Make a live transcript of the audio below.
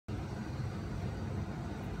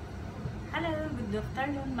Good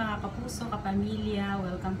afternoon mga kapuso, kapamilya.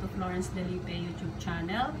 Welcome to Florence Dalipe YouTube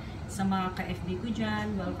channel. Sa mga ka-FB ko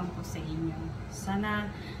dyan, welcome po sa inyo. Sana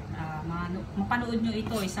mapanood nyo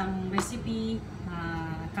ito, isang recipe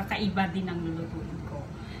kakaiba din ang lulutuin ko.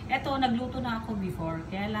 Ito, nagluto na ako before,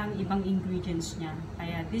 kaya lang ibang ingredients niya.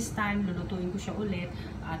 Kaya this time, lulutuin ko siya ulit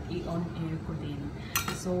at i-on air ko din.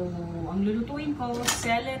 So, ang lulutuin ko,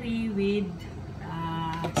 celery with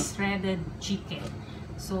shredded chicken.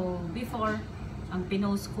 So, before, ang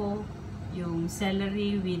pinost ko, yung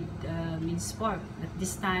celery with minced pork. At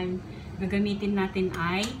this time, gagamitin natin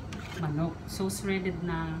ay manok. So, shredded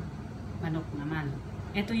na manok naman.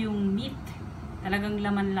 Ito yung meat. Talagang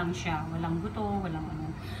laman lang siya. Walang buto, walang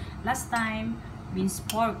ano. Last time, minced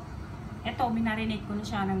pork. Ito, minarinate ko na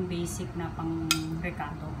siya ng basic na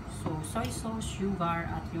pang-recado. So, soy sauce,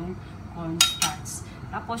 sugar, at yung cornstarch.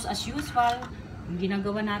 Tapos, as usual, yung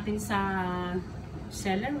ginagawa natin sa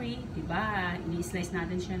celery, diba? Ini-slice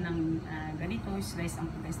natin siya ng ganito, slice ang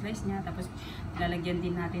pagka-slice niya, tapos lalagyan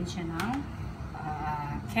din natin siya ng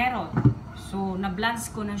carrot. So,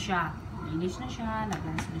 na-blance ko na siya. Linis na siya,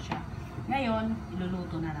 na-blance na siya. Ngayon,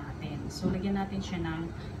 iluluto na natin. So, lagyan natin siya ng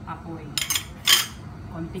apoy.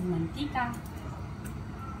 Konting mantika.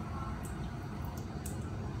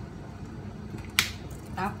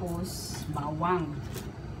 Tapos, bawang.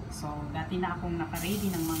 So, dati na akong naka-ready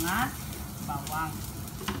ng mga bawang.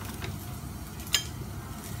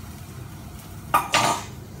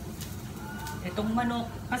 Itong manok,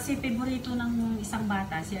 kasi favorito ng isang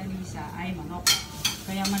bata, si Alisa, ay manok.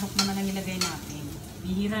 Kaya manok naman ang ilagay natin.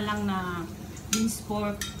 Bihira lang na minced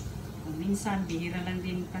pork. Minsan, bihira lang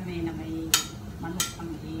din kami na may manok ang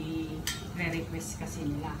i-request kasi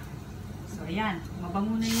nila. So, ayan.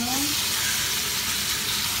 Mabango na yung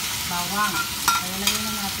bawang. Kaya lagyan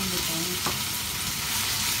na natin dito.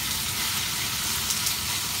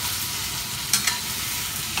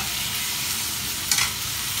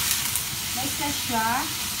 Slice siya,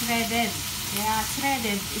 shredded. Kaya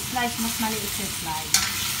shredded, slice, mas maliit siya slice.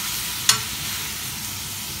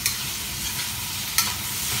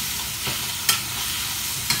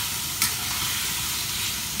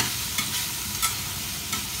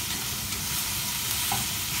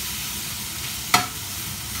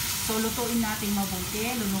 So, lutuin natin mabuti,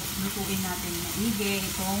 lutuin natin maigi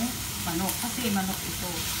itong manok, kasi manok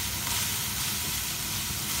ito.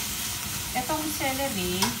 Itong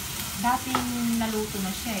celery, dating naluto na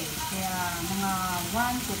siya eh. Kaya mga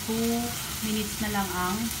 1 to 2 minutes na lang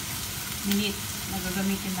ang na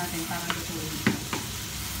gagamitin natin para lutuin ito.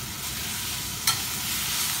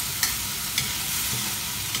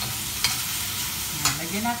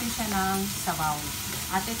 Lagyan natin siya ng sabaw.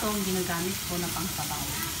 At ito ang ginagamit ko na pang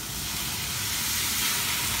sabaw.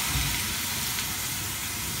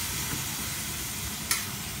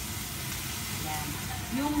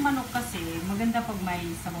 Yung manok kasi, maganda pag may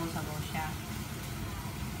sabaw-sabaw siya.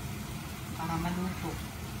 Para maluto.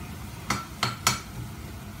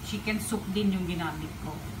 Chicken soup din yung ginamit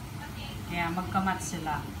ko. Kaya magkamat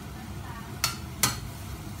sila.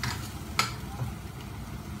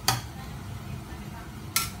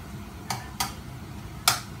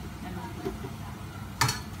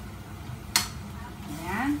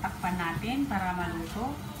 Ayan, takpan natin para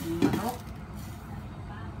maluto yung manok.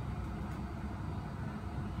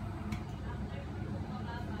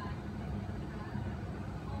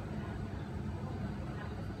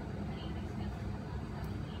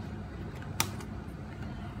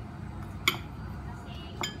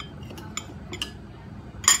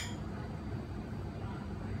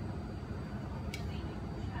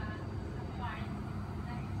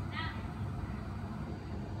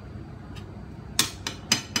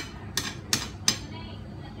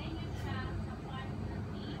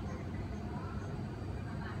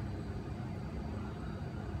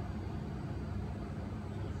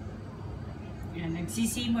 Yan,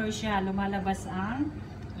 nagsisimmer siya, lumalabas ang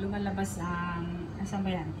asan ba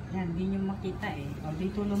yan? Yan, hindi nyo makita eh. O,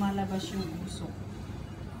 dito lumalabas yung usok.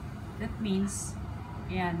 That means,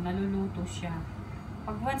 yan, naluluto siya.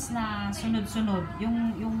 Pag once na sunod-sunod,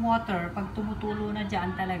 yung water, pag tumutulo na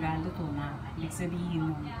dyan talaga, luto na. Ibig sabihin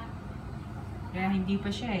mo. Kaya hindi pa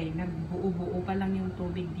siya eh. Nagbuo-buo pa lang yung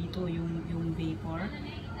tubig dito, yung vapor.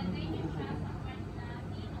 Nagbuo-buo.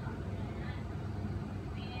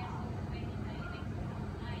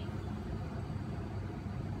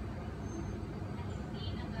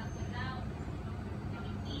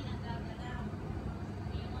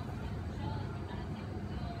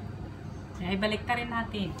 Kaya ibalik ka rin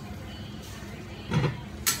natin.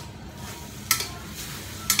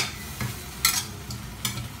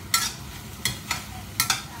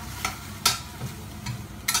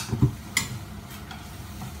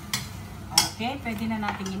 Okay, pwede na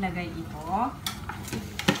natin ilagay ito.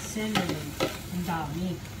 Celery. Ang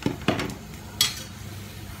dami.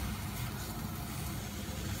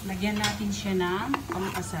 Lagyan natin siya ng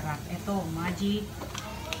pampasarap. Ito, magic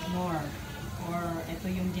more. Or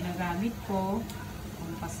ito yung ginagamit ko.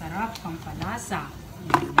 Pampasarap, pampalasa.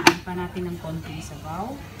 Lagyan pa natin ng konting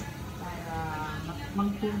sabaw para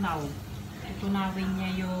magtunaw. Tutunawin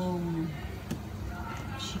niya yung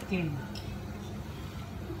chicken.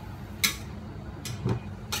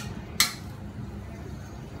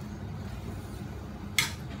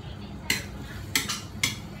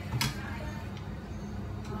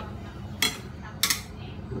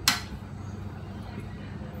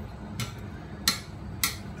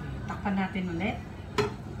 Takpan natin ulit.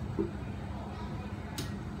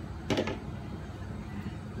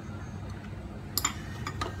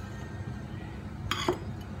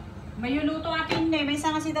 May luto akin ne. May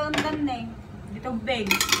isa kasi daw dan ne. Dito beg.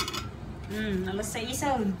 Alas 6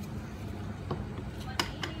 isaw.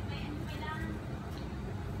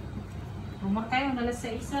 Rumor kayo, alas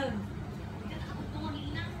 6 isaw.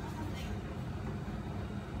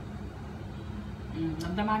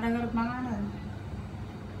 Nagdamana garot mga ano.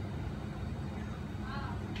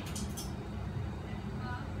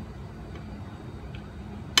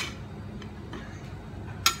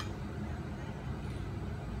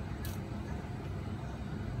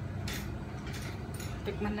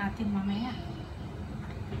 Tikman natin mamaya.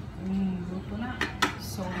 Luto na.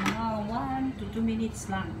 So, mga 1 to 2 minutes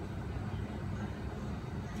lang.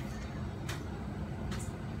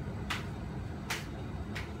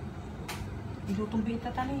 Ilutong bita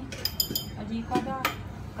tali. Aji ko ada.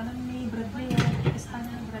 Kanan ni Bradley. Kasta na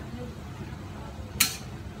ni Bradley.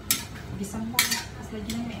 Gisang lang. Kas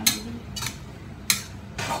lagi na may amili.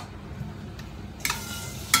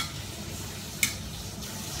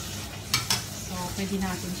 Pwede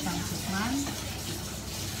natin siyang tikman.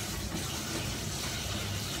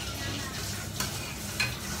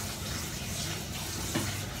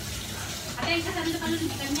 Ate, yung kasama ka nun,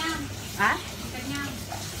 kanya. Ha? Kanya.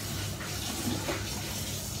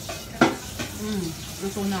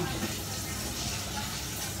 Luto na.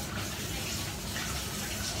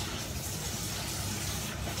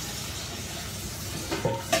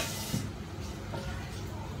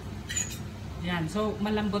 Yan. So,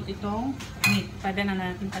 malambot itong meat. Pwede na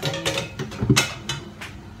natin patayin.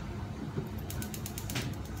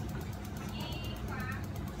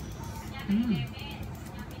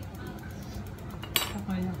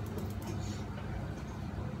 Okay lang.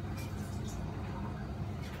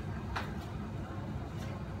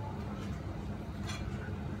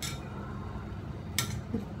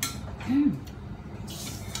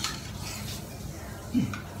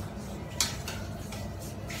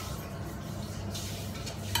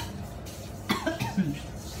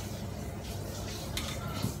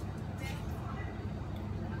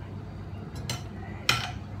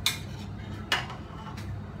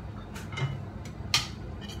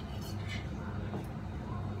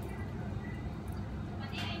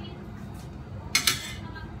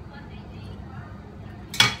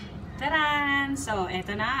 Taran! So,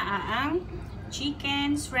 eto na ang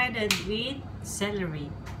chicken shredded with celery.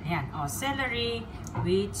 Ayan. O, celery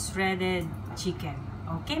with shredded chicken.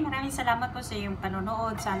 Okay, maraming salamat po sa iyong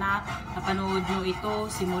panonood. Sana napanood nyo ito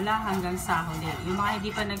simula hanggang sa huli. Yung mga hindi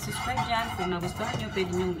pa nag-subscribe dyan, kung nagustuhan nyo,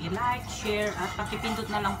 pwede nyo i-like, share, at pakipindot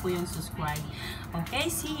na lang po yung subscribe. Okay,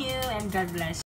 see you and God bless.